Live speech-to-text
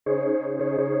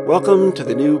Welcome to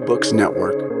the New Books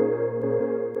Network.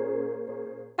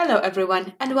 Hello,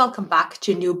 everyone, and welcome back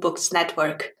to New Books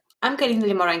Network. I'm Karina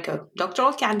Limorenko,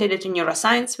 doctoral candidate in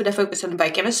neuroscience with a focus on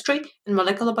biochemistry and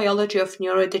molecular biology of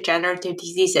neurodegenerative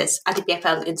diseases at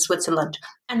EPFL in Switzerland,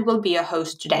 and will be your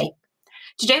host today.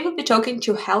 Today, we'll be talking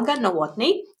to Helga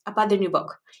Nowotny about the new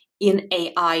book, In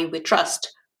AI We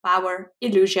Trust: Power,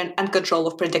 Illusion, and Control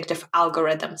of Predictive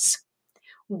Algorithms.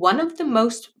 One of the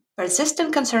most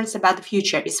persistent concerns about the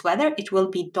future is whether it will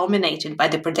be dominated by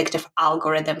the predictive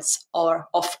algorithms or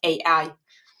of AI.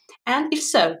 And if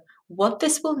so, what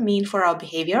this will mean for our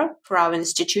behavior, for our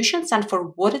institutions, and for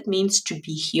what it means to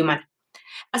be human.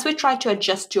 As we try to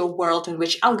adjust to a world in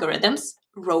which algorithms,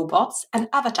 robots, and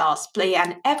avatars play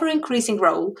an ever increasing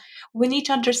role, we need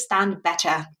to understand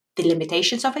better the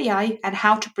limitations of AI and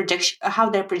how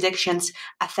their predictions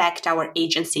affect our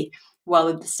agency, while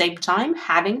at the same time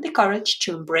having the courage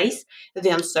to embrace the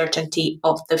uncertainty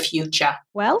of the future.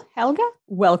 Well, Helga,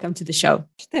 welcome to the show.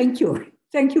 Thank you.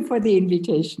 Thank you for the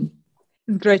invitation.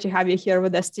 It's great to have you here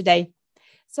with us today.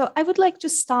 So I would like to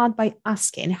start by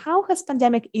asking, how has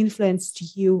pandemic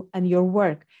influenced you and your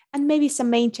work, and maybe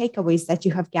some main takeaways that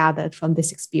you have gathered from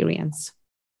this experience?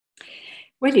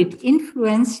 Well, it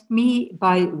influenced me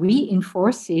by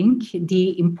reinforcing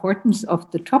the importance of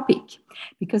the topic,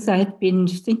 because I had been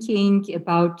thinking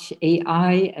about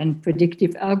AI and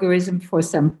predictive algorithm for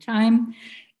some time.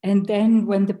 And then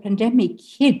when the pandemic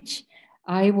hit,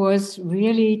 I was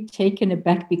really taken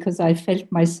aback because I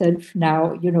felt myself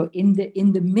now, in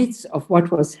the midst of what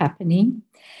was happening.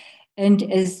 And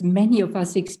as many of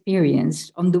us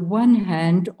experienced, on the one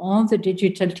hand, all the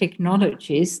digital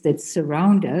technologies that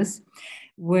surround us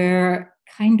were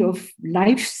kind of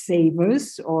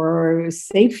lifesavers or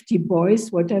safety boys,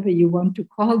 whatever you want to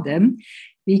call them,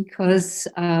 because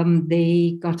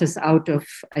they got us out of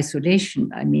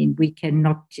isolation. I mean, we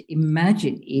cannot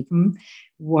imagine even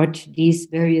what these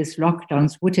various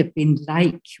lockdowns would have been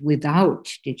like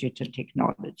without digital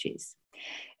technologies.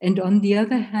 And on the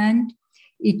other hand,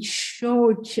 it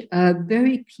showed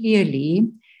very clearly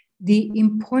the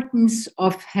importance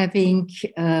of having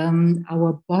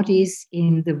our bodies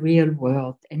in the real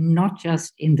world and not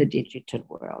just in the digital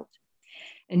world.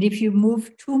 And if you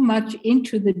move too much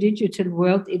into the digital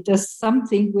world, it does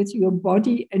something with your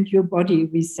body and your body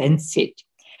resents it.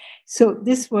 So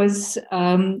this was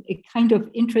a kind of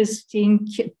interesting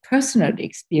personal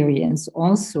experience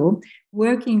also,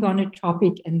 working on a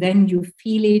topic and then you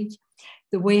feel it,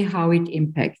 the way how it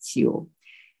impacts you.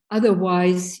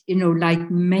 Otherwise,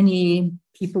 like many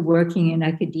people working in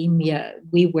academia,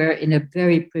 we were in a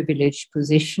very privileged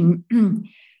position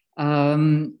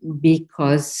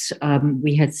because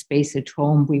we had space at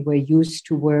home. We were used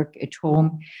to work at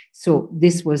home. So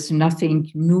this was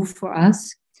nothing new for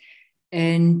us.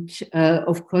 And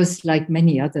of course, like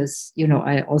many others,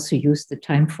 I also used the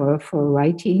time for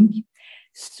writing.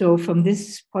 So from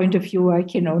this point of view, I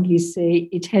can only say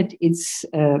it had its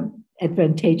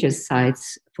advantageous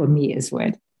sides for me as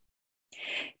well.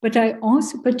 But I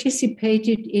also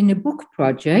participated in a book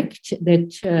project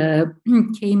that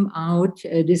came out.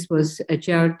 This was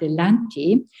Gerald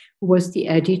Delanty, who was the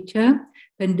editor,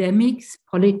 Pandemics,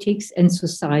 Politics and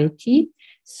Society.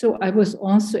 So I was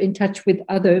also in touch with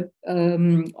other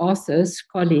authors,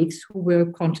 colleagues who were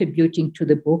contributing to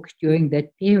the book during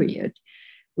that period,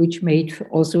 which made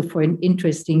also for an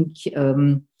interesting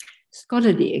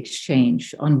scholarly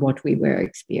exchange on what we were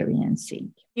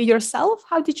experiencing. You yourself,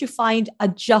 how did you find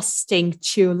adjusting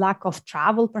to lack of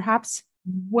travel, perhaps?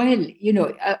 Well,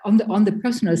 on the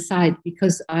personal side,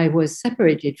 because I was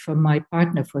separated from my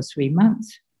partner for 3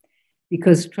 months,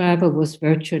 because travel was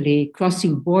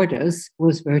crossing borders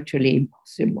was virtually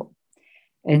impossible.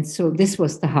 And so this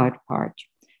was the hard part.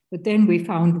 But then we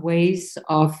found ways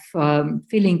of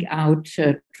filling out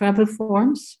travel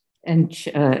forms. And,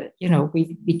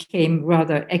 we became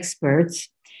rather experts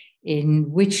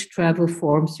in which travel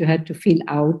forms you had to fill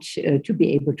out to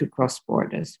be able to cross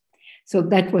borders. So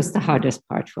that was the hardest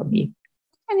part for me.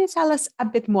 Can you tell us a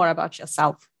bit more about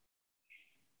yourself?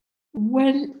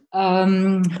 Well,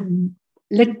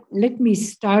 let me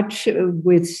start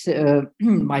with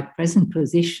my present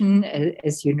position.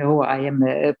 As you know, I am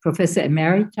a professor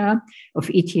emerita of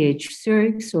ETH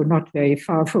Zurich, so not very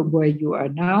far from where you are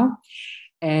now.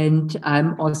 And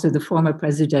I'm also the former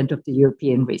president of the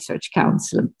European Research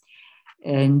Council.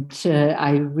 And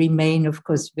I remain, of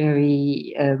course,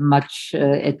 very much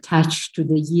attached to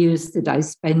the years that I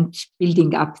spent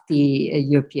building up the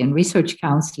European Research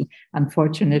Council.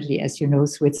 Unfortunately, as you know,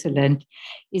 Switzerland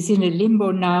is in a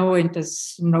limbo now and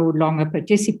does no longer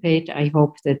participate. I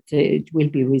hope that it will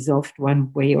be resolved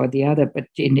one way or the other, but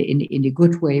in a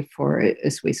good way for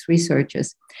Swiss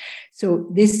researchers. So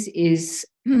this is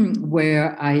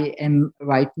where I am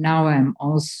right now. I'm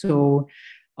also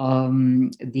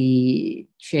the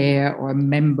chair or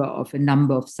member of a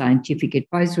number of scientific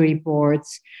advisory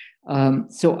boards.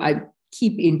 So I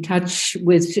keep in touch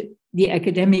with the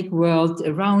academic world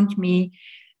around me.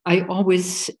 I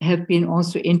always have been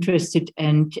also interested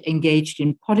and engaged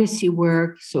in policy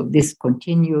work, so this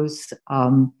continues.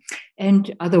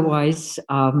 And otherwise,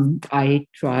 I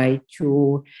try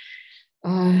to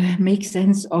make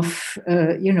sense of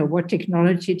what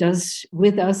technology does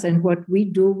with us and what we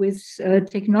do with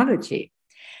technology.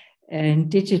 And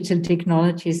digital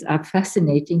technologies are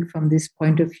fascinating from this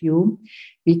point of view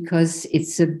because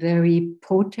it's a very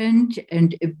potent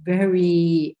and a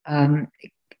very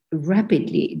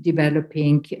rapidly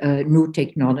developing new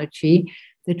technology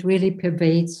that really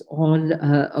pervades all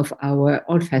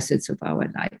facets of our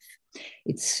life.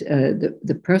 It's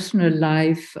the personal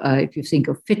life. If you think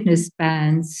of fitness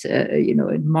bands,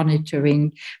 and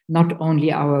monitoring not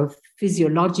only our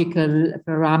physiological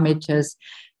parameters,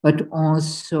 but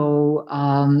also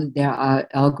there are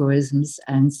algorithms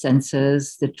and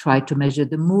sensors that try to measure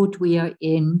the mood we are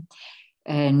in.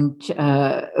 And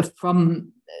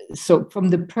from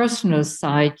the personal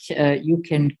side, you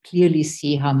can clearly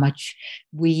see how much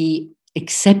we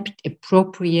accept,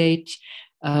 appropriate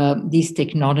these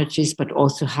technologies, but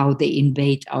also how they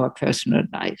invade our personal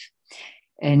life.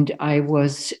 And I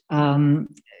was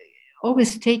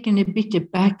always taken a bit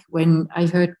aback when I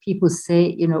heard people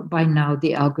say, by now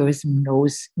the algorithm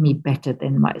knows me better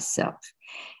than myself.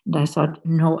 And I thought,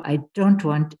 no, I don't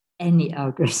want any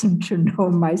algorithm to know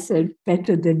myself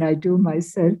better than I do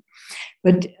myself.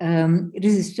 But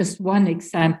this is just one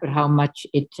example how much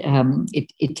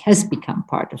it has become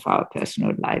part of our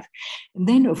personal life. And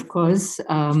then, of course,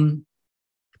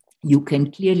 you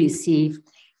can clearly see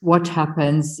what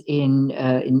happens in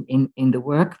the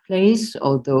workplace,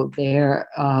 although their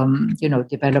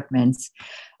developments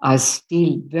are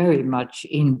still very much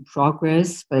in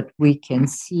progress. But we can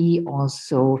see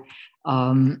also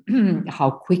how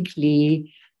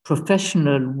quickly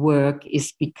professional work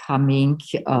is becoming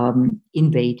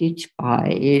invaded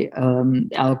by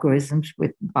algorithms,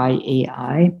 by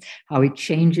AI, how it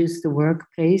changes the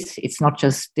workplace. It's not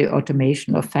just the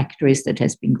automation of factories that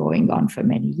has been going on for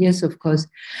many years, of course,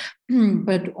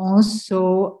 but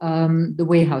also the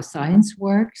way how science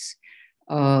works.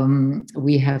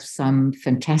 We have some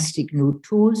fantastic new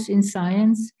tools in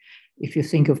science. If you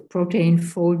think of protein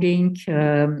folding,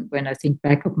 when I think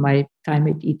back of my time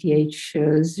at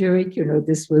ETH Zurich,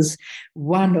 this was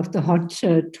one of the hot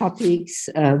topics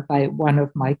by one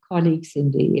of my colleagues in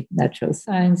the natural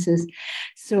sciences.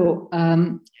 So,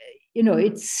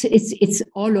 it's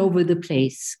all over the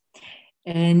place.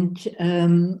 And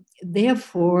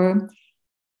therefore,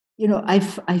 I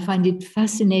find it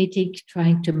fascinating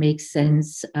trying to make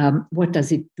sense. What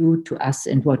does it do to us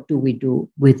and what do we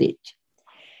do with it?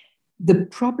 The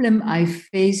problem I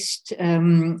faced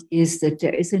is that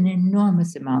there is an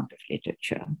enormous amount of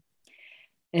literature.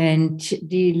 And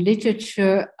the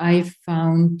literature I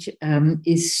found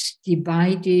is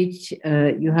divided.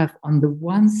 You have on the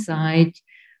one side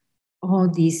all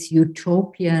these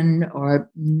utopian or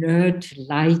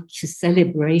nerd-like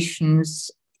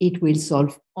celebrations. It will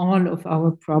solve all of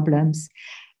our problems.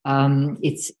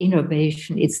 It's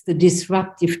innovation. It's the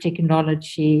disruptive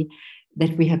technology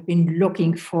that we have been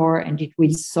looking for, and it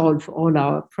will solve all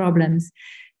our problems.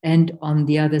 And on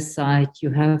the other side,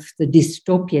 you have the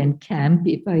dystopian camp,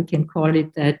 if I can call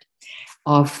it that,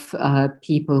 of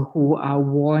people who are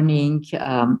warning.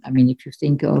 If you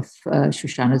think of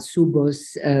Shoshana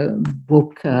Zuboff's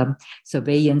book,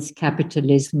 Surveillance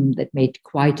Capitalism, that made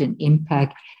quite an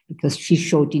impact because she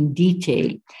showed in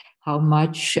detail how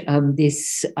much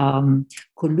this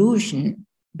collusion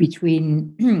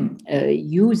between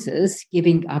users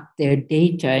giving up their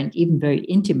data and even very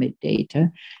intimate data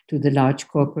to the large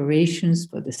corporations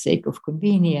for the sake of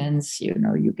convenience.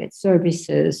 You get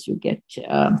services, you get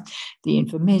the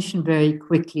information very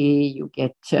quickly, you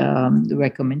get the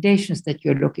recommendations that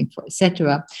you're looking for,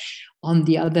 etc. On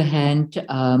the other hand,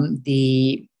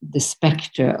 the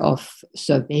specter of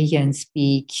surveillance,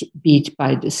 be it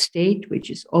by the state, which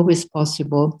is always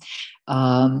possible,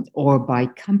 or by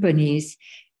companies.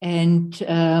 And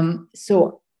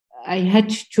so I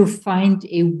had to find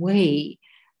a way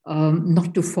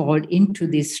not to fall into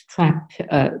this trap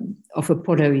of a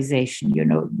polarization,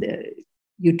 the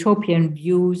utopian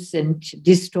views and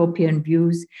dystopian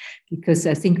views, because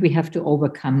I think we have to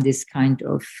overcome this kind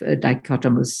of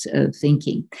dichotomous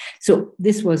thinking. So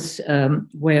this was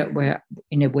where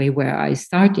in a way where I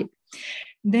started.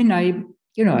 Then I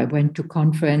went to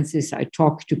conferences, I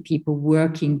talked to people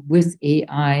working with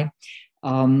AI,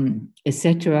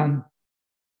 etc.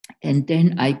 And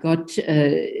then I got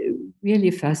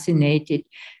really fascinated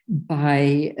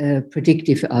by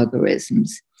predictive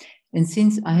algorithms. And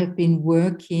since I have been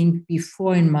working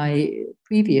before in my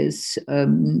previous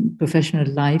professional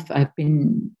life, I've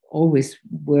been always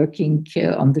working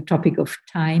on the topic of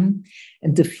time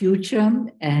and the future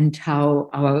and how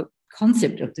our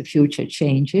concept of the future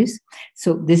changes.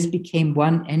 So this became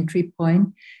one entry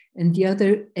point. And the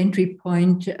other entry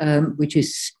point, which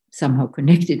is somehow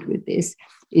connected with this,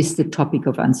 is the topic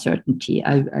of uncertainty.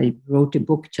 I wrote a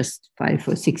book just 5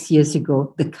 or 6 years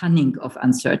ago, The Cunning of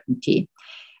Uncertainty,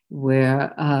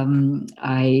 where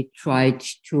I tried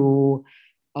to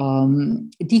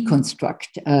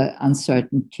deconstruct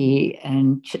uncertainty.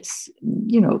 And,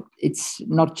 it's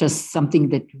not just something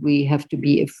that we have to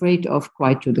be afraid of,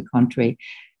 quite to the contrary.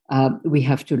 We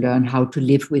have to learn how to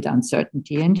live with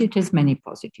uncertainty, and it has many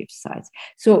positive sides.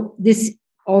 So this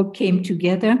all came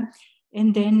together.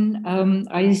 And then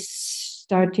I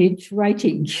started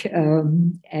writing,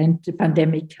 and the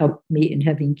pandemic helped me in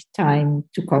having time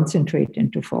to concentrate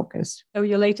and to focus. So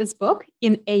your latest book,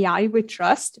 In AI We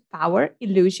Trust, Power,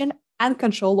 Illusion, and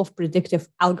Control of Predictive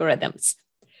Algorithms.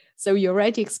 So you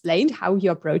already explained how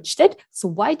you approached it. So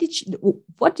what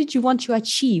did you want to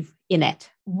achieve in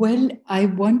it? Well, I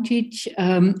wanted,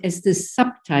 as the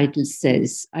subtitle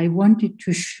says, I wanted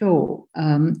to show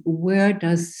where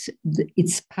does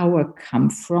its power come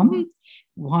from?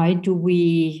 Why do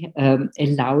we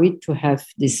allow it to have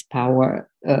this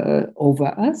power over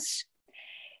us?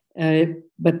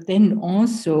 But then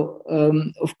also,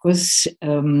 of course,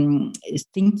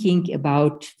 thinking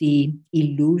about the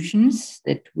illusions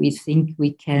that we think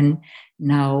we can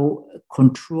now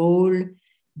control,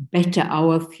 better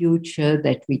our future,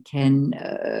 that we can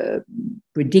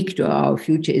predict, or our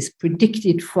future is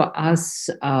predicted for us,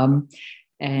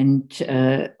 and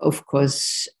of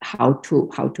course how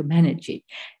to manage it.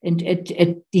 And at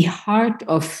the heart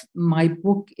of my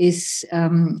book is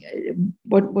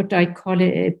what I call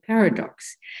a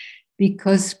paradox,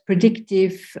 because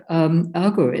predictive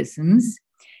algorithms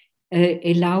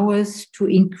allow us to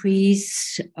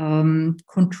increase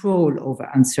control over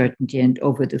uncertainty and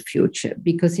over the future,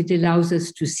 because it allows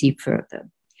us to see further.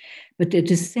 But at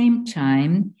the same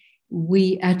time,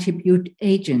 we attribute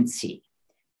agency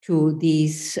to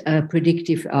these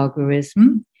predictive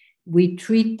algorithms. We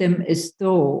treat them as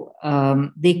though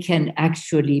they can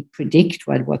actually predict,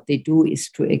 while what they do is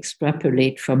to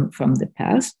extrapolate from the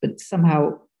past. But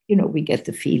somehow, we get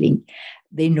the feeling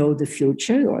they know the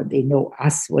future, or they know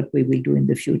us, what we will do in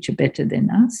the future better than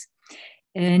us.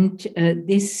 And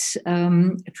this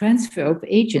transfer of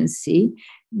agency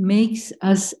makes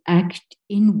us act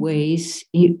in ways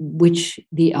in which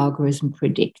the algorithm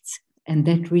predicts, and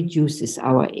that reduces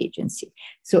our agency.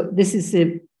 So this is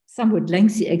a somewhat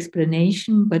lengthy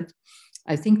explanation, but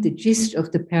I think the gist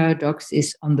of the paradox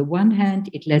is, on the one hand,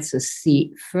 it lets us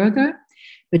see further,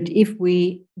 but if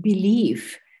we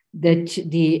believe that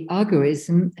the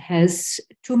algorithm has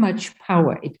too much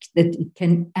power, that it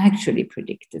can actually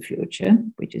predict the future,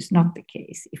 which is not the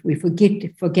case. If we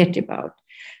forget about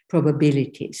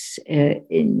probabilities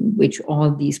in which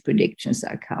all these predictions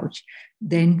are couched,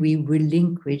 then we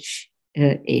relinquish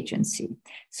agency.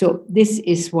 So this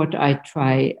is what I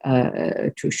try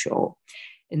to show.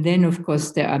 And then, of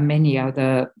course, there are many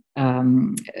other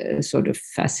sort of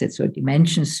facets or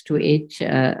dimensions to it.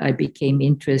 I became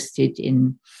interested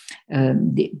in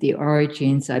the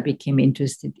origins. I became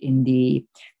interested in the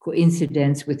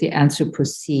coincidence with the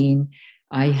Anthropocene.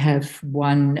 I have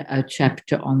one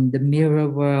chapter on the mirror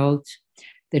world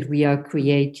that we are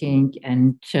creating,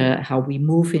 and how we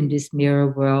move in this mirror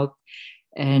world.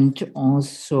 And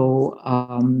also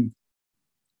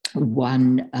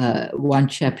one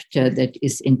chapter that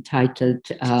is entitled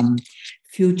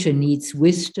Future Needs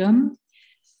Wisdom.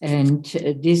 And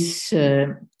this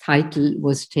title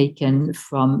was taken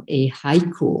from a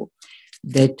haiku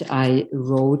that I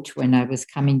wrote when I was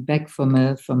coming back from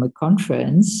a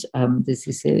conference. This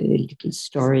is a little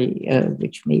story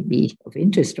which may be of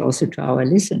interest also to our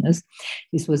listeners.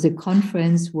 This was a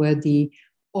conference where the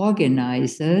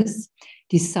organizers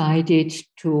decided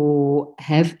to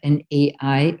have an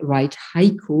AI write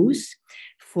haikus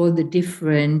for the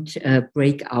different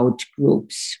breakout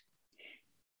groups.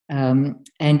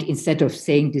 And instead of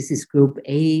saying this is group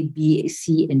A, B,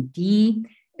 C, and D,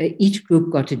 each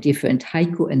group got a different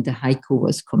haiku, and the haiku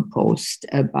was composed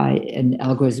by an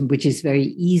algorithm, which is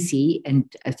very easy. And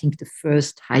I think the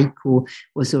first haiku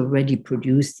was already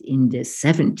produced in the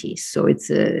 70s. So it's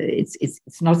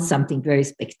not something very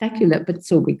spectacular, but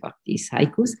so we got these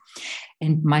haikus.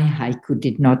 And my haiku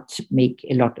did not make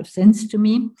a lot of sense to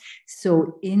me.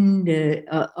 So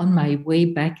on my way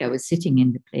back, I was sitting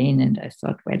in the plane and I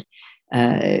thought, well,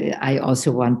 I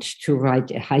also want to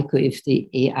write a haiku. If the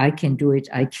AI can do it,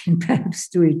 I can perhaps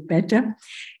do it better.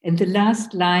 And the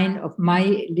last line of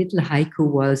my little haiku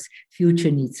was, "Future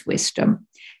needs wisdom."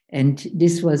 And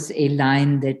this was a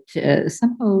line that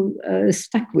somehow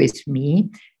stuck with me.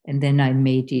 And then I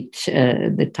made it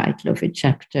the title of a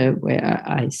chapter where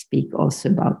I speak also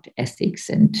about ethics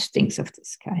and things of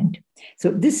this kind. So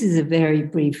this is a very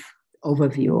brief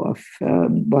overview of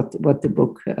what the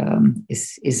book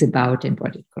is about and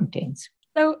what it contains.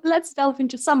 So let's delve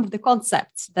into some of the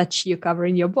concepts that you cover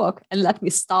in your book. And let me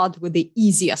start with the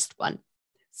easiest one.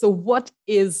 So what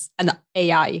is an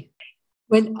AI?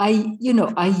 Well, I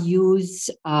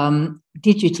use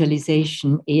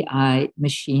digitalization, AI,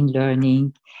 machine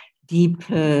learning, deep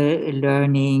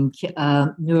learning,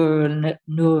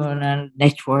 neural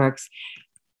networks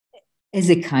as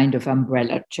a kind of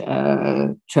umbrella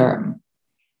term.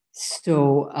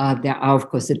 So there are, of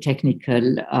course, the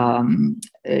technical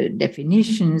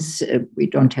definitions. We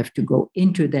don't have to go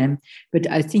into them.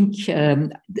 But I think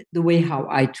the way how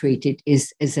I treat it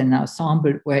is as an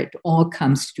ensemble where it all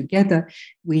comes together.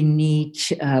 We need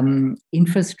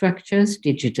infrastructures,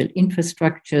 digital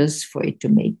infrastructures for it to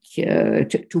make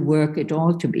to work at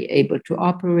all, to be able to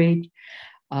operate.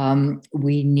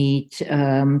 We need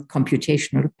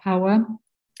computational power.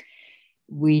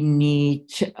 We need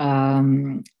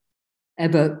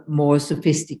ever more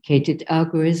sophisticated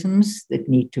algorithms that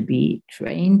need to be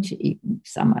trained.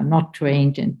 Some are not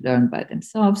trained and learn by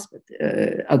themselves, but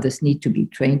others need to be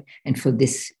trained. And for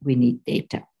this, we need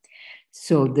data.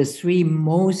 So the three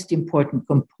most important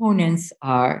components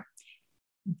are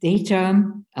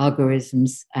data,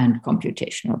 algorithms, and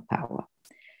computational power.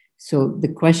 So the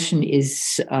question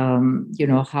is,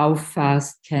 how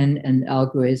fast can an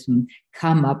algorithm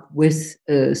come up with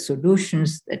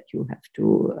solutions that you have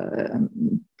to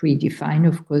predefine?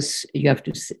 Of course, you have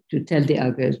to tell the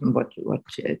algorithm what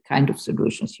kind of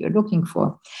solutions you're looking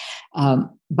for,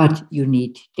 but you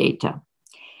need data.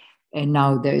 And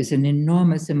now there is an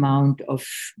enormous amount of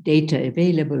data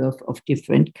available of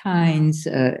different kinds,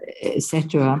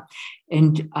 etc.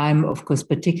 And I'm, of course,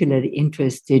 particularly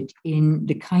interested in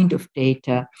the kind of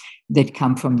data that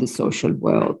come from the social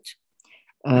world,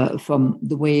 from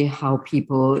the way how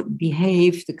people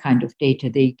behave, the kind of data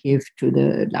they give to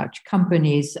the large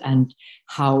companies, and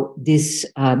how this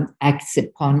acts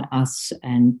upon us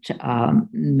and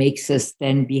makes us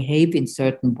then behave in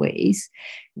certain ways,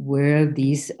 where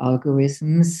these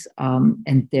algorithms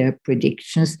and their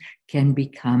predictions can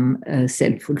become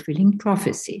self-fulfilling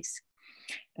prophecies.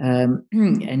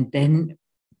 And then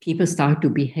people start to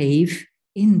behave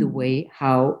in the way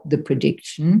how the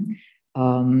prediction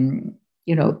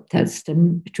tells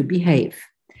them to behave.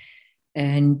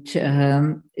 And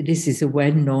this is a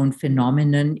well-known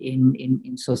phenomenon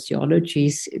in sociology.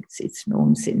 It's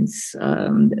known since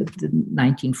the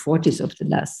 1940s of the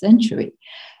last century.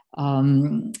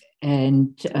 And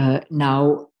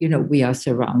now, we are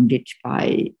surrounded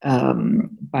by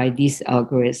these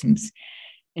algorithms.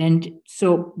 And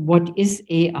so what is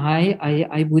AI?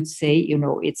 I would say,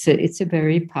 it's a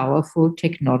very powerful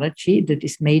technology that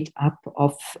is made up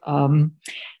of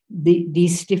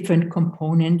these different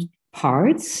component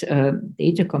parts,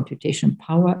 data, computation,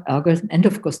 power, algorithm, and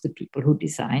of course the people who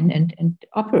design and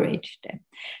operate them.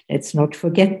 Let's not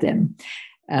forget them.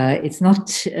 It's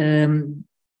not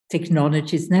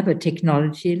technology, it's never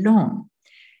technology alone.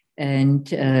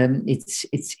 And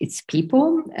it's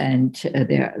people, and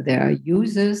there are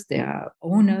users, there are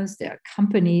owners, there are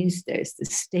companies, there is the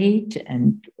state.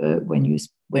 And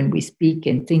when we speak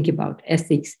and think about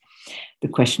ethics, the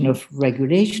question of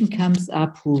regulation comes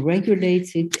up: who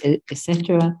regulates it,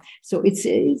 etc. So it's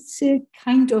a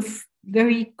kind of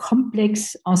very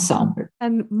complex ensemble.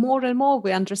 And more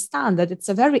we understand that it's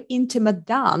a very intimate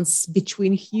dance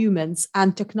between humans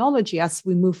and technology as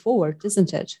we move forward,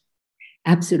 isn't it?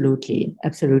 Absolutely.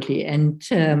 And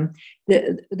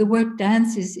the word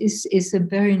dance is a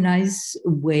very nice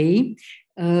way.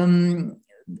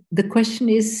 The question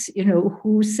is,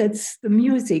 who sets the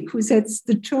music, who sets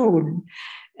the tone?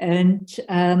 And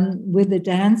with the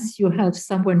dance, you have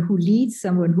someone who leads,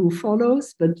 someone who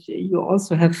follows, but you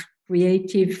also have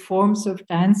creative forms of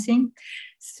dancing.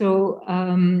 So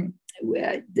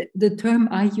the term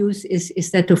I use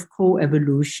is that of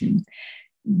co-evolution,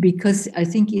 because I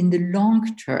think in the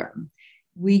long term,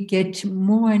 we get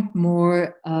more and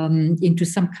more into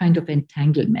some kind of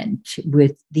entanglement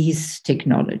with these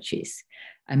technologies.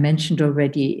 I mentioned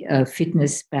already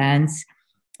fitness bands.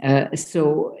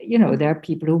 So, there are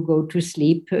people who go to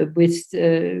sleep with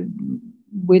them,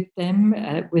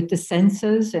 with the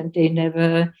sensors, and they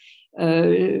never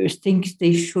think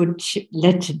they should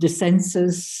let the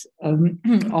sensors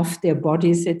off their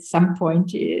bodies at some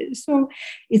point. So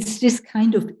it's this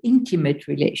kind of intimate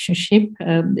relationship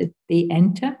that they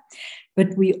enter.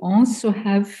 But we also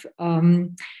have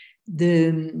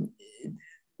the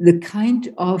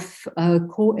kind of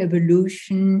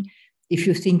co-evolution, if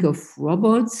you think of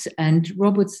robots, and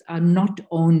robots are not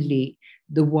only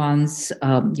the ones,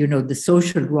 the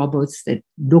social robots that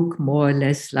look more or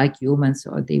less like humans,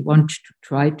 or they want to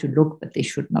try to look, but they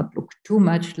should not look too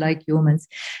much like humans.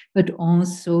 But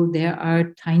also there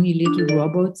are tiny little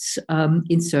robots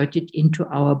inserted into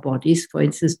our bodies, for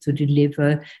instance, to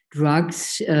deliver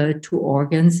drugs to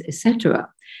organs, etc.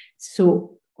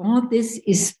 So all this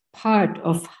is part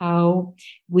of how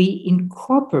we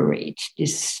incorporate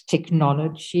this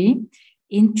technology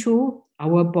into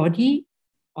our body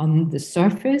on the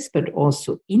surface, but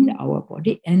also in our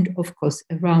body and, of course,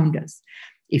 around us,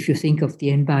 if you think of the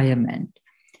environment.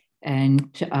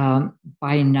 And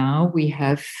by now we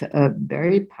have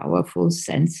very powerful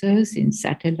sensors in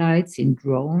satellites, in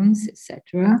drones,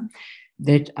 etc.,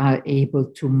 that are able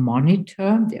to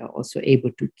monitor. They are also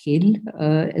able to kill,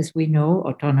 as we know.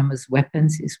 Autonomous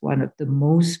weapons is one of the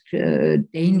most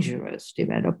dangerous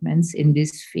developments in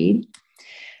this field.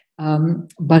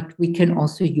 But we can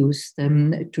also use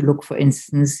them to look, for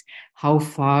instance, how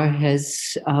far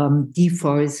has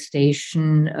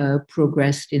deforestation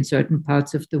progressed in certain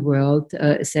parts of the world,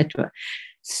 etc.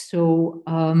 So,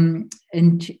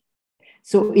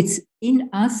 so it's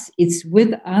in us, it's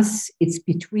with us, it's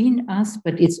between us,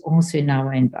 but it's also in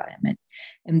our environment.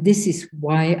 And this is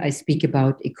why I speak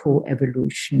about a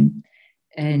co-evolution.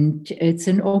 And it's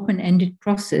an open-ended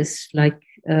process, like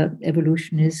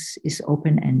evolution is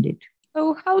open-ended.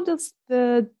 So how does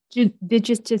the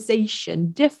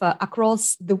digitization differ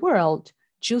across the world?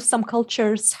 Do some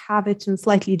cultures have it in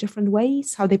slightly different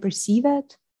ways, how they perceive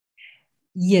it?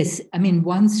 Yes, I mean,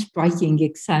 one striking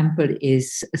example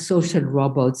is social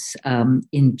robots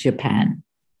in Japan.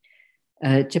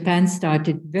 Japan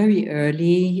started very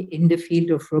early in the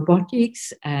field of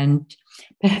robotics, and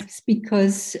perhaps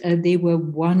because they were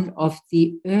one of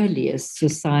the earliest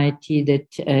society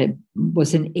that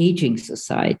was an aging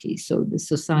society, so the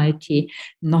society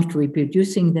not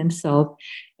reproducing themselves.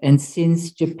 And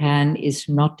since Japan is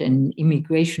not an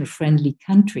immigration-friendly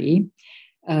country,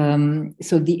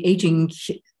 so the aging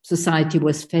society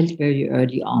was felt very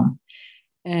early on.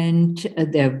 And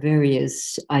there are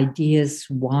various ideas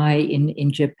why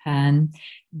in Japan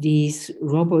these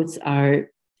robots are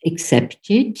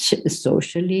accepted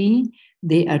socially.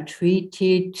 They are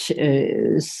treated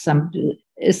as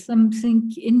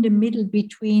something in the middle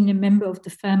between a member of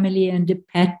the family and the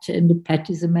pet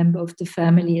is a member of the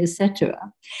family,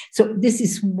 etc. So this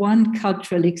is one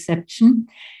cultural exception.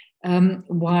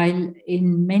 While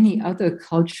in many other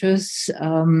cultures,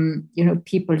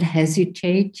 people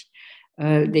hesitate.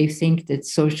 They think that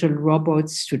social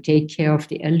robots to take care of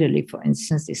the elderly, for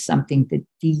instance, is something that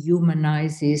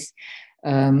dehumanizes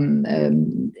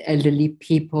elderly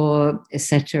people,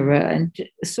 etc. And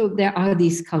so there are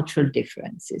these cultural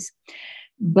differences.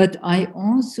 But I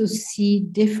also see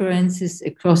differences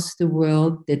across the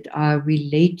world that are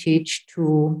related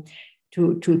to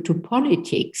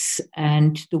politics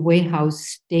and the way how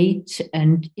state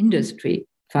and industry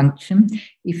function,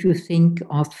 if you think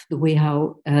of the way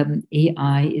how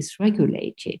AI is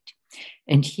regulated.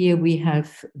 And here we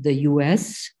have the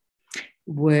US,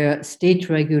 where state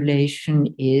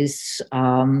regulation is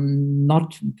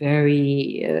not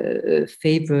very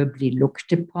favorably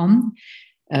looked upon.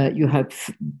 You have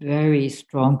very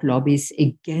strong lobbies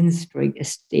against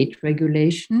state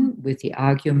regulation with the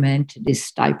argument this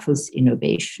stifles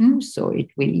innovation. So it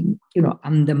will,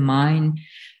 undermine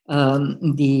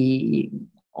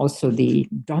also the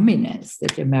dominance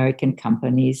that American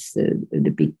companies,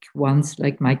 the big ones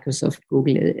like Microsoft,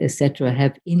 Google, etc.,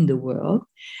 have in the world.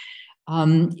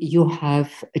 You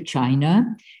have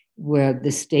China, where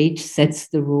the state sets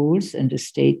the rules and the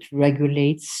state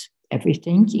regulates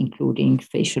everything, including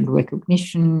facial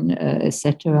recognition,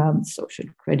 etc., social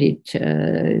credit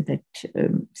that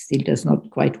still does not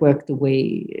quite work the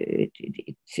way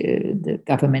the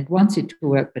government wants it to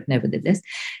work, but nevertheless.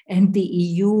 And the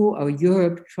EU or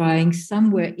Europe trying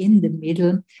somewhere in the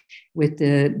middle with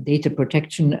the Data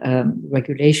Protection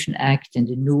Regulation Act and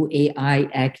the new AI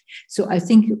Act. So I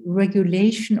think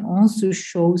regulation also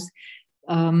shows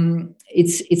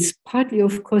it's partly,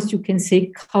 of course, you can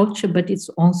say culture, but it's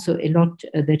also a lot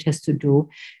that has to do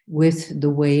with the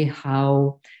way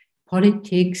how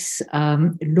politics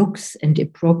looks and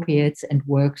appropriates and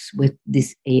works with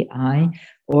this AI,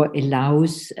 or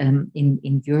allows.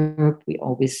 In Europe, we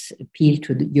always appeal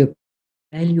to the European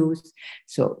values.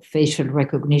 So facial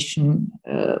recognition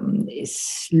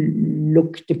is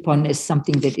looked upon as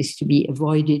something that is to be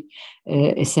avoided,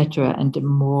 etc., and a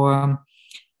more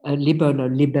liberal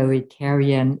or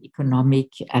libertarian economic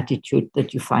attitude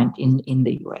that you find in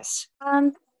the US.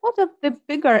 And what are the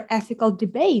bigger ethical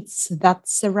debates that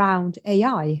surround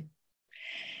AI?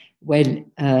 Well,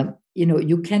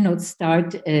 you cannot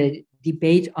start a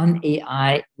debate on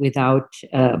AI without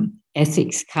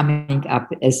ethics coming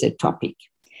up as a topic.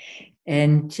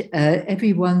 And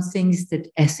everyone thinks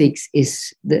that ethics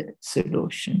is the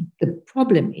solution. The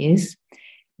problem is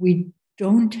we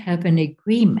don't have an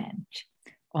agreement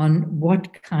on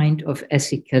what kind of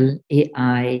ethical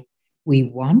AI we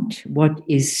want, what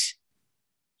is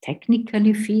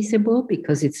technically feasible,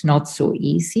 because it's not so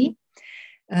easy,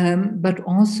 but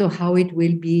also how it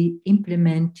will be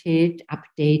implemented,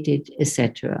 updated,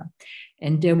 etc.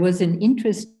 And there was an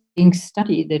interesting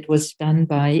study that was done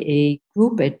by a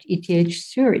group at ETH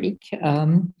Zurich,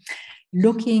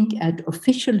 looking at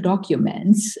official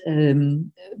documents,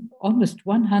 almost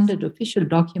 100 official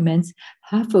documents,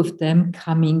 half of them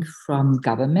coming from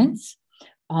governments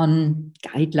on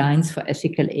guidelines for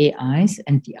ethical AIs,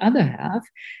 and the other half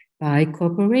by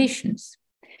corporations.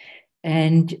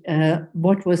 And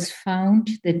what was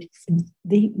found that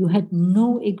you had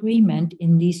no agreement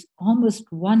in these almost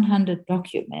 100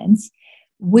 documents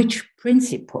which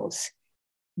principles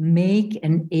make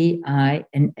an AI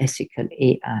an ethical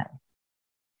AI.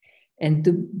 And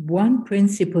the one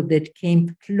principle that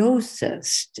came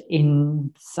closest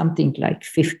in something like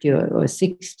 50 or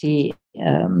 60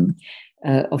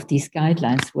 of these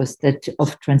guidelines was that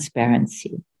of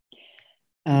transparency.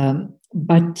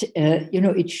 But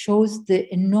it shows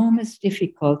the enormous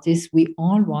difficulties. We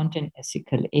all want an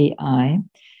ethical AI,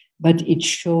 but it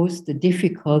shows the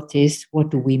difficulties.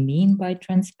 What do we mean by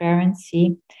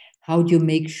transparency? How do you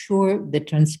make sure that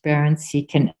transparency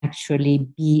can actually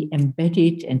be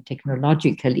embedded and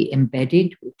technologically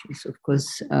embedded, which is, of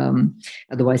course,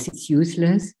 otherwise it's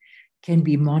useless, can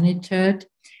be monitored?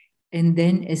 And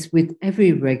then, as with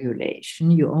every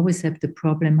regulation, you always have the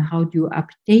problem, how do you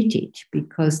update it?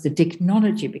 Because the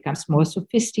technology becomes more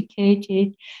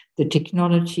sophisticated, the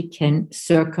technology can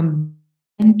circumvent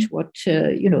what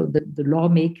the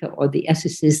lawmaker or the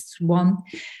ethicists want.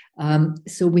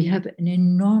 So we have an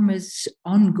enormous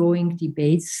ongoing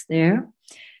debates there,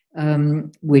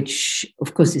 which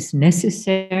of course is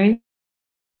necessary.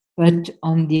 But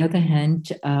on the other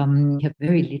hand, we have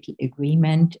very little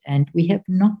agreement, and we have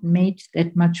not made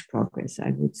that much progress,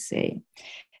 I would say.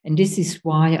 And this is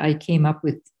why I came up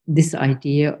with this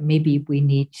idea, maybe we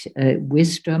need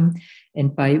wisdom.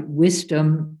 And by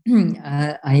wisdom,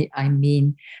 I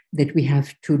mean that we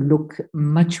have to look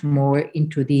much more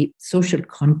into the social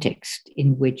context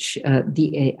in which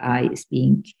the AI is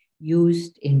being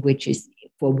used,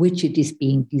 for which it is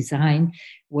being designed,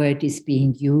 where it is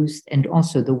being used, and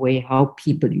also the way how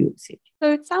people use it.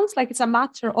 So it sounds like it's a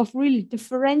matter of really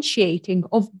differentiating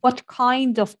of what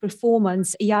kind of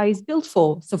performance AI is built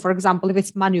for. So, for example, if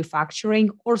it's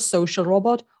manufacturing or social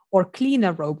robot or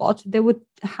cleaner robot, they would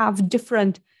have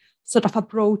different sort of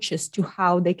approaches to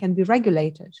how they can be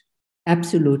regulated.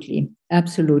 Absolutely,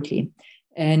 absolutely.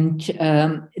 And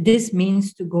this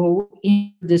means to go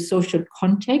into the social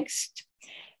context.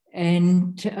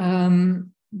 And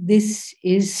this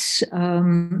is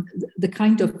the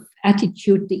kind of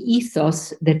attitude, the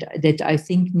ethos that I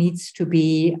think needs to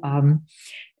be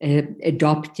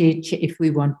adopted if we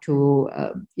want to,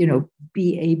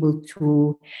 be able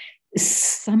to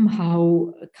somehow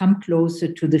come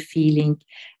closer to the feeling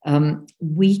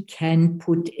we can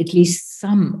put at least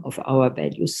some of our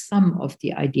values, some of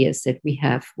the ideas that we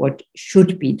have, what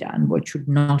should be done, what should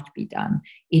not be done,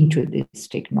 into this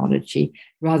technology,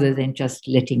 rather than just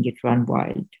letting it run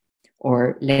wild.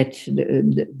 or let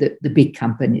the big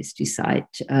companies decide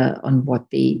on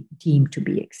what they deem to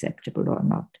be acceptable or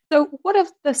not. So what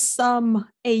are some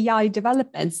AI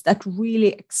developments that really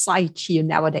excite you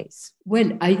nowadays?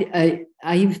 Well, I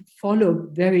follow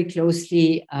very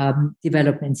closely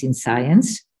developments in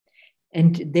science.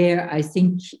 And there, I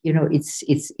think,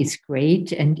 it's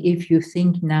great. And if you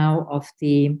think now of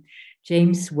the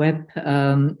James Webb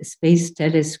Space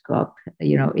Telescope,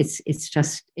 it's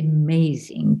just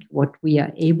amazing what we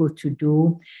are able to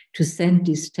do to send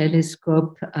this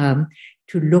telescope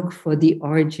to look for the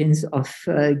origins of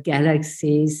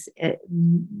galaxies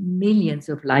millions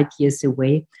of light years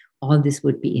away. All this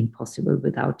would be impossible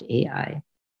without AI.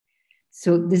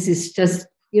 So this is just,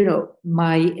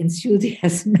 my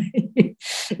enthusiasm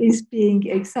is being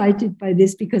excited by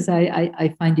this because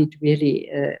I find it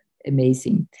really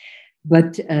amazing.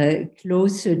 But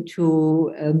closer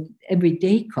to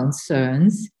everyday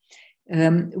concerns,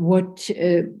 what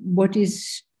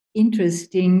is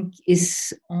interesting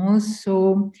is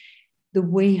also the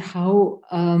way how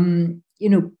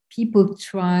people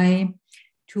try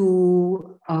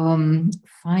to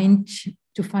find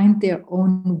their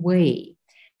own way,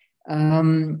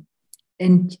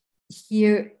 and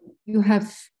here you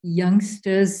have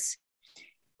youngsters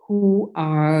who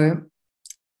are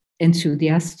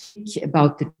enthusiastic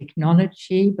about the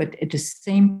technology, but at the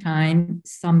same time,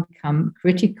 some become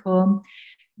critical.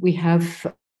 We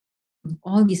have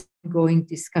all these ongoing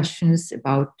discussions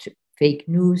about fake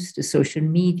news, the social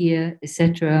media,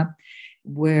 etc.,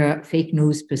 where fake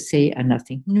news per se are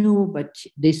nothing new, but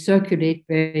they circulate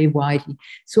very widely.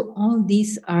 So all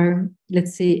these are,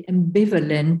 let's say,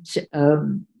 ambivalent,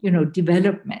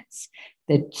 developments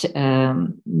that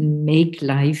make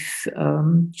life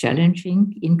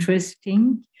challenging,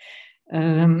 interesting.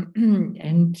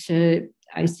 And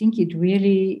I think it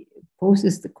really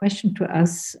poses the question to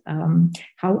us,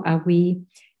 how are we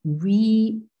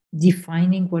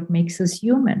redefining what makes us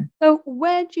human? So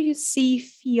where do you see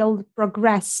field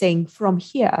progressing from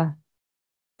here?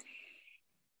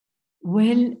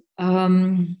 Well,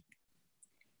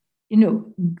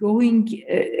 going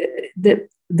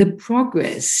the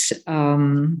progress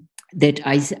that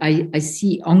I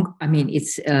see on,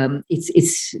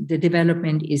 it's the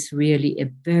development is really a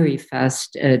very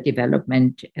fast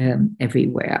development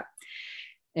everywhere,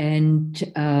 and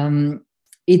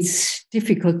it's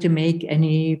difficult to make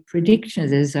any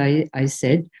predictions, as I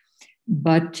said,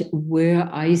 but where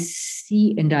I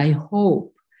see and I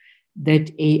hope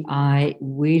that AI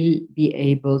will be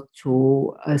able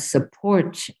to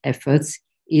support efforts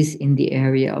is in the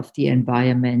area of the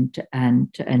environment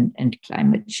and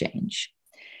climate change.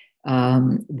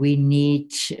 We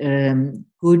need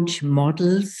good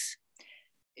models,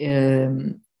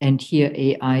 and here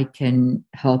AI can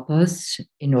help us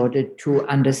in order to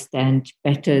understand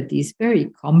better these very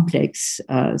complex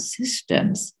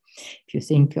systems. If you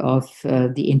think of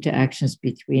the interactions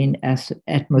between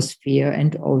atmosphere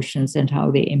and oceans and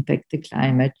how they impact the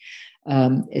climate,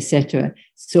 etc.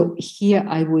 So here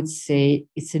I would say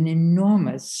it's an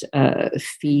enormous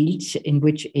field in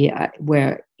which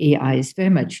where AI is very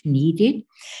much needed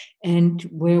and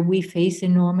where we face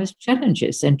enormous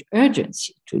challenges and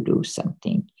urgency to do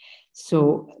something.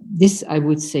 So this, I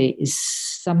would say, is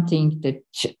something that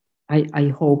I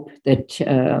hope that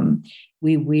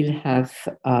we will have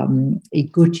a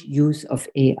good use of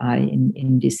AI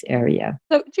in this area.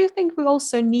 So do you think we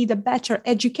also need a better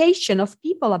education of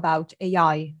people about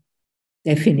AI?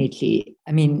 Definitely.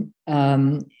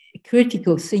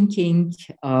 Critical thinking,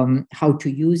 how to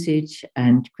use it,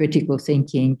 and critical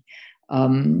thinking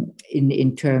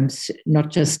in terms not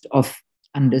just of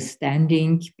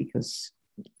understanding, because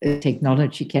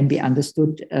technology can be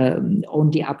understood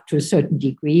only up to a certain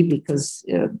degree because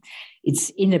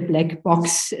it's in a black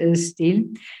box still.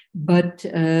 But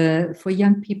for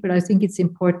young people, I think it's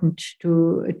important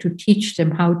to teach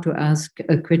them how to ask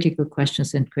critical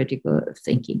questions and critical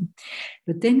thinking.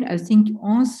 But then I think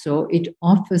also it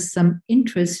offers some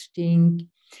interesting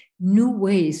new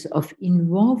ways of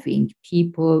involving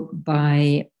people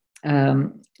by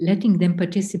letting them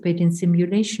participate in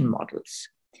simulation models.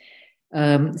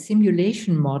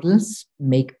 Simulation models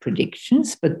make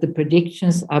predictions, but the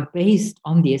predictions are based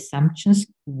on the assumptions,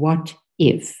 what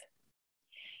if?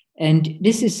 And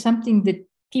this is something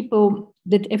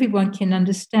that everyone can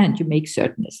understand. You make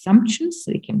certain assumptions,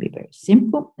 they can be very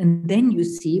simple, and then you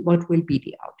see what will be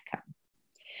the outcome.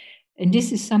 And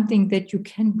this is something that you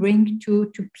can bring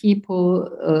to people,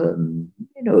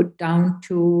 down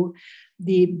to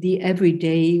the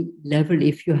everyday level,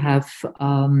 if you have,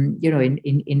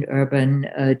 in urban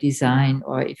design,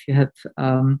 or if you have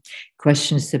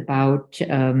questions about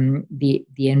the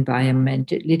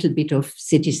environment, a little bit of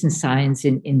citizen science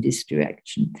in this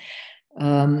direction.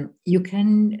 You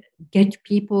can get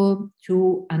people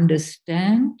to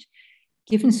understand,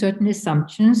 given certain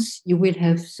assumptions, you will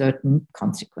have certain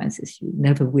consequences. You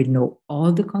never will know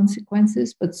all the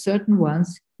consequences, but certain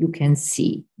ones you can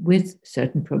see with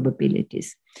certain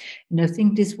probabilities. And I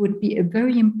think this would be a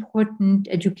very important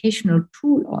educational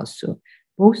tool also,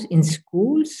 both in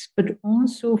schools, but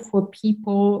also for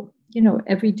people,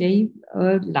 everyday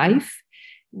life,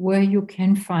 where you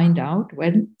can find out,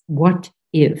 well, what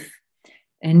if?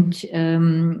 And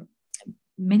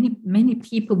many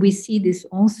people, we see this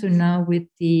also now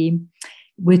in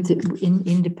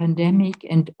the pandemic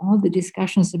and all the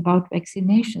discussions about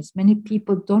vaccinations. Many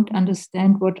people don't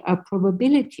understand what are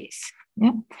probabilities.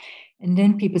 Yeah. And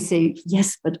then people say,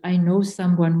 yes, but I know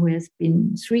someone who has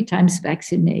been 3 times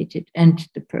vaccinated and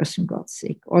the person got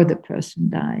sick or the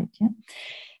person died. Yeah.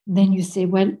 Then you say,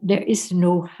 well, there is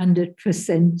no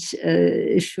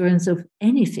 100% assurance of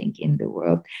anything in the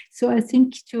world. So I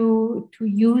think to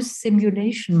use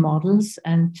simulation models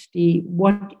and the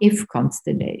what-if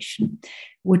constellation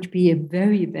would be a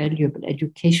very valuable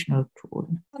educational tool.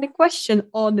 The question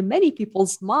on many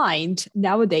people's mind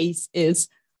nowadays is,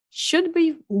 should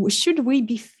we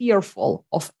be fearful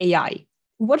of AI?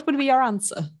 What would be your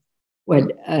answer? Well,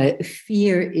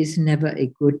 fear is never a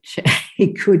good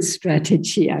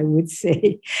strategy, I would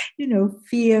say.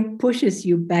 Fear pushes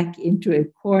you back into a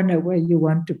corner where you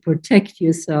want to protect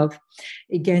yourself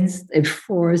against a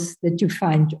force that you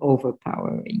find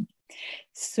overpowering.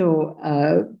 So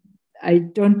I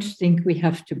don't think we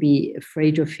have to be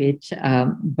afraid of it,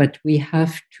 but we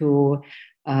have to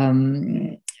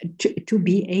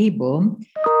be able.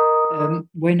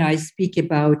 When I speak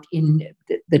about in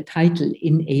the title,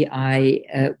 in AI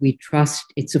we trust,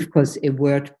 it's of course a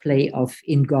word play of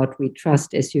in God we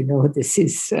trust. As you know, this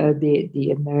is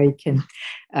the American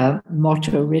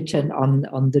motto written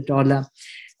on the dollar.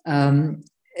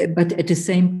 But at the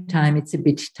same time, it's a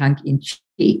bit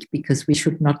tongue-in-cheek because we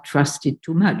should not trust it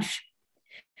too much.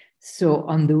 So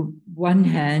on the one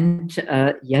hand,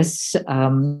 yes,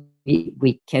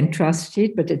 we can trust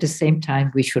it, but at the same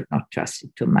time, we should not trust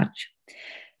it too much.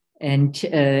 And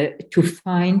to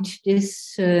find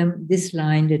this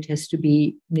line that has to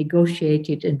be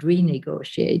negotiated and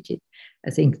renegotiated, I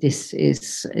think this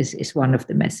is one of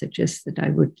the messages that I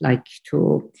would like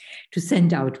to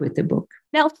send out with the book.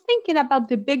 Now, thinking about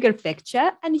the bigger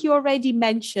picture, and you already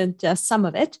mentioned some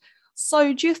of it,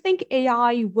 so do you think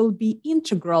AI will be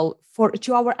integral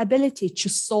to our ability to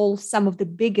solve some of the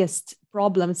biggest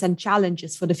problems and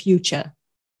challenges for the future?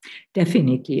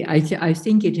 Definitely. I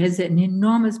think it has an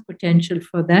enormous potential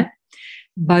for that.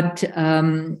 But,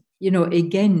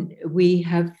 again, we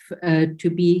have to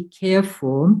be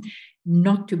careful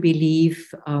not to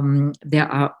believe there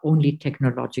are only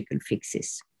technological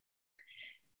fixes.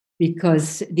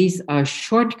 Because these are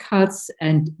shortcuts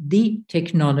and the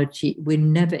technology will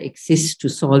never exist to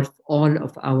solve all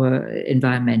of our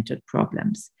environmental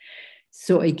problems.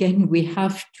 So again, we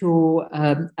have to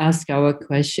ask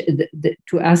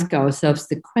ourselves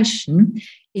the question,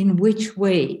 in which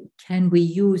way can we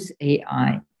use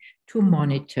AI to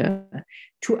monitor,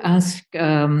 to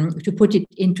put it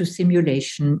into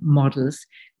simulation models?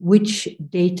 Which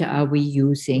data are we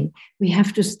using? We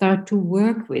have to start to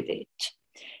work with it.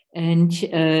 And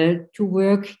to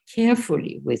work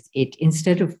carefully with it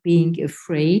instead of being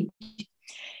afraid.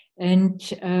 And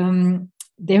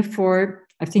therefore,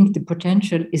 I think the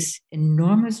potential is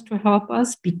enormous to help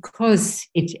us because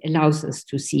it allows us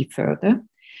to see further.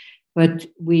 But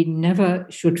we never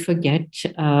should forget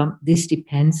this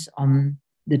depends on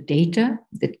the data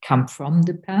that come from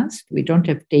the past. We don't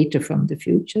have data from the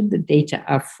future. The data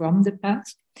are from the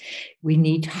past. We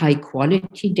need high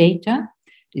quality data.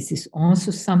 This is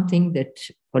also something that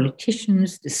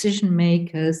politicians, decision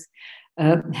makers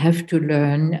have to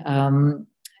learn.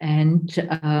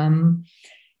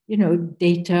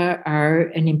 Data are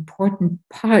an important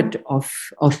part of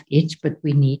it, but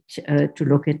we need to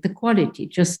look at the quality.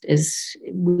 Just as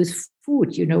with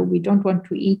food, we don't want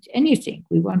to eat anything.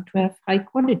 We want to have high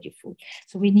quality food.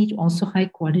 So we need also high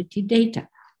quality data.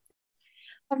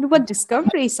 And what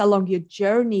discoveries along your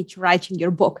journey to writing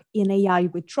your book, In AI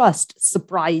We Trust,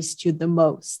 surprised you the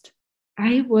most?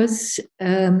 I was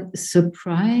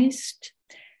surprised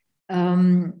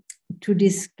to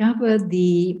discover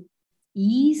the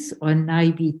ease or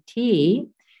naivete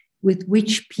with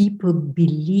which people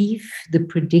believe the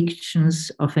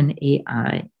predictions of an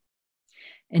AI.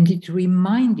 And it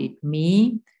reminded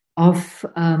me of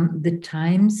the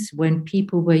times when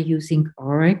people were using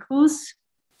oracles.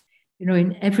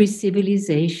 In every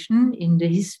civilization in the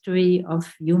history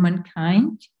of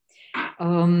humankind,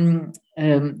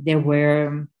 there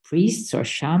were priests or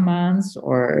shamans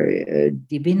or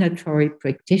divinatory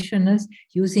practitioners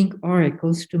using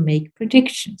oracles to make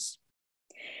predictions.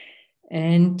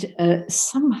 And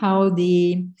somehow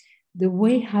the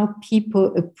way how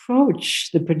people approach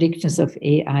the predictions of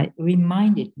AI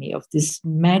reminded me of this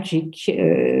magic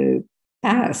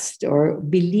past, or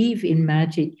belief in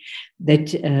magic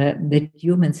that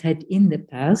humans had in the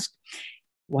past.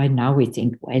 While now we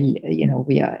think,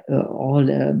 we are all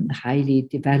highly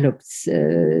developed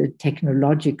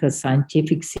technological,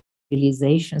 scientific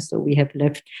civilizations, so we have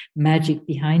left magic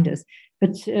behind us.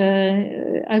 But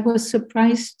I was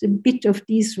surprised a bit of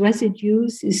these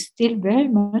residues is still very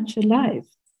much alive.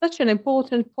 Such an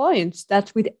important point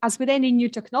that as with any new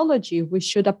technology, we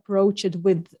should approach it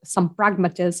with some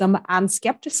pragmatism and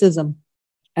skepticism.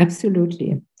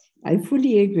 Absolutely. I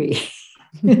fully agree.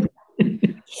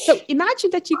 So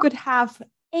imagine that you could have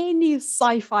any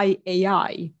sci-fi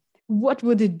AI. What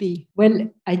would it be? Well,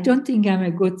 I don't think I'm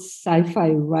a good sci-fi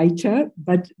writer,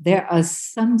 but there are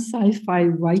some sci-fi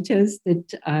writers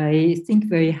that I think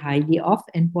very highly of,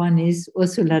 and one is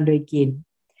Ursula Le Guin.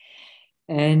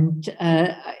 And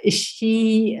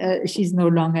she's no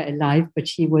longer alive, but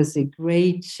she was a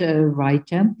great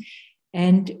writer.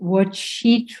 And what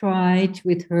she tried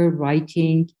with her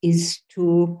writing is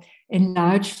to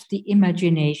enlarge the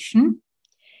imagination,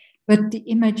 but the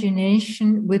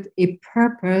imagination with a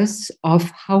purpose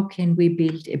of how can we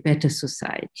build a better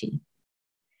society.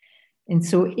 And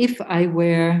so if I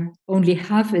were only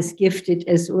half as gifted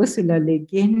as Ursula Le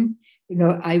Guin,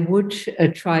 I would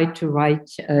try to write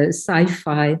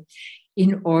sci-fi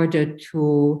in order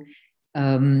to,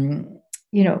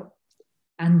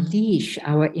 unleash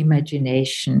our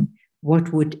imagination.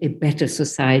 What would a better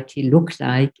society look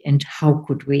like, and how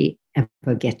could we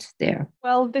ever get there?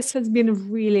 Well, this has been a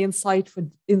really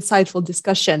insightful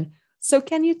discussion. So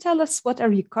can you tell us what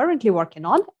are you currently working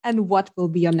on and what will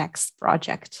be your next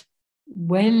project?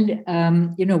 Well,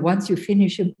 once you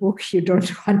finish a book, you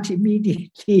don't want to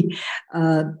immediately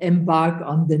embark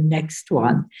on the next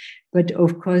one. But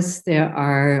of course, there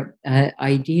are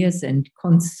ideas and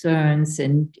concerns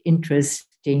and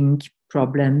interesting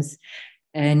problems,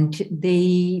 and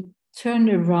they turn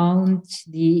around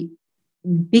the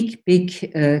big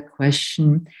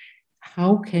question: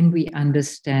 how can we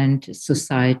understand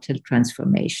societal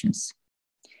transformations?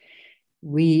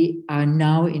 We are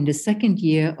now in the second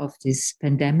year of this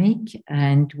pandemic,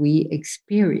 and we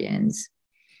experience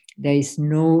there is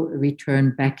no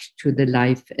return back to the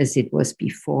life as it was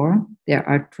before. There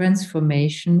are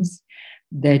transformations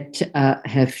that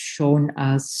have shown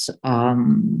us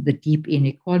the deep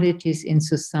inequalities in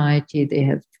society. They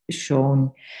have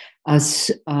shown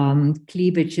us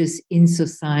cleavages in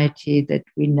society that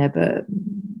we never,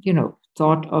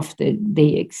 thought of that they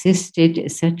existed,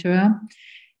 etc.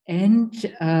 And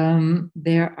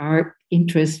there are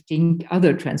interesting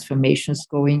other transformations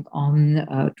going on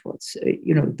towards,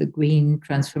 the green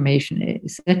transformation,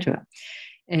 etc.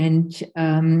 And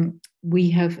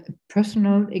we have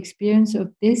personal experience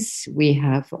of this. We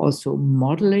have also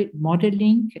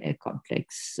modeling,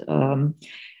 complex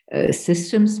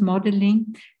systems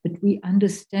modeling, but we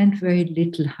understand very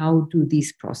little how do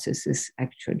these processes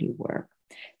actually work.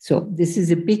 So this is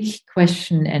a big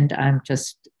question, and I'm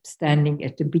just standing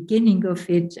at the beginning of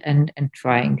it and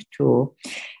trying to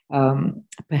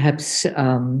perhaps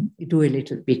do a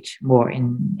little bit more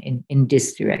in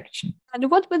this direction. And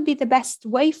what would be the best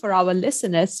way for our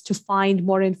listeners to find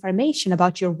more information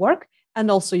about your work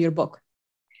and also your book?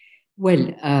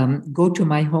 Well, go to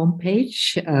my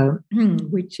homepage,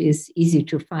 which is easy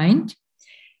to find.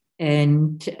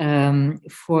 And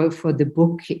for the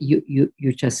book, you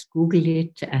just Google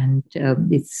it, and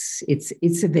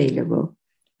it's available.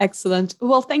 Excellent.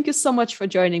 Well, thank you so much for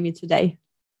joining me today.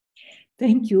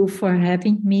 Thank you for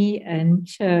having me, and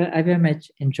I very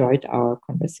much enjoyed our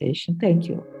conversation. Thank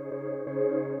you.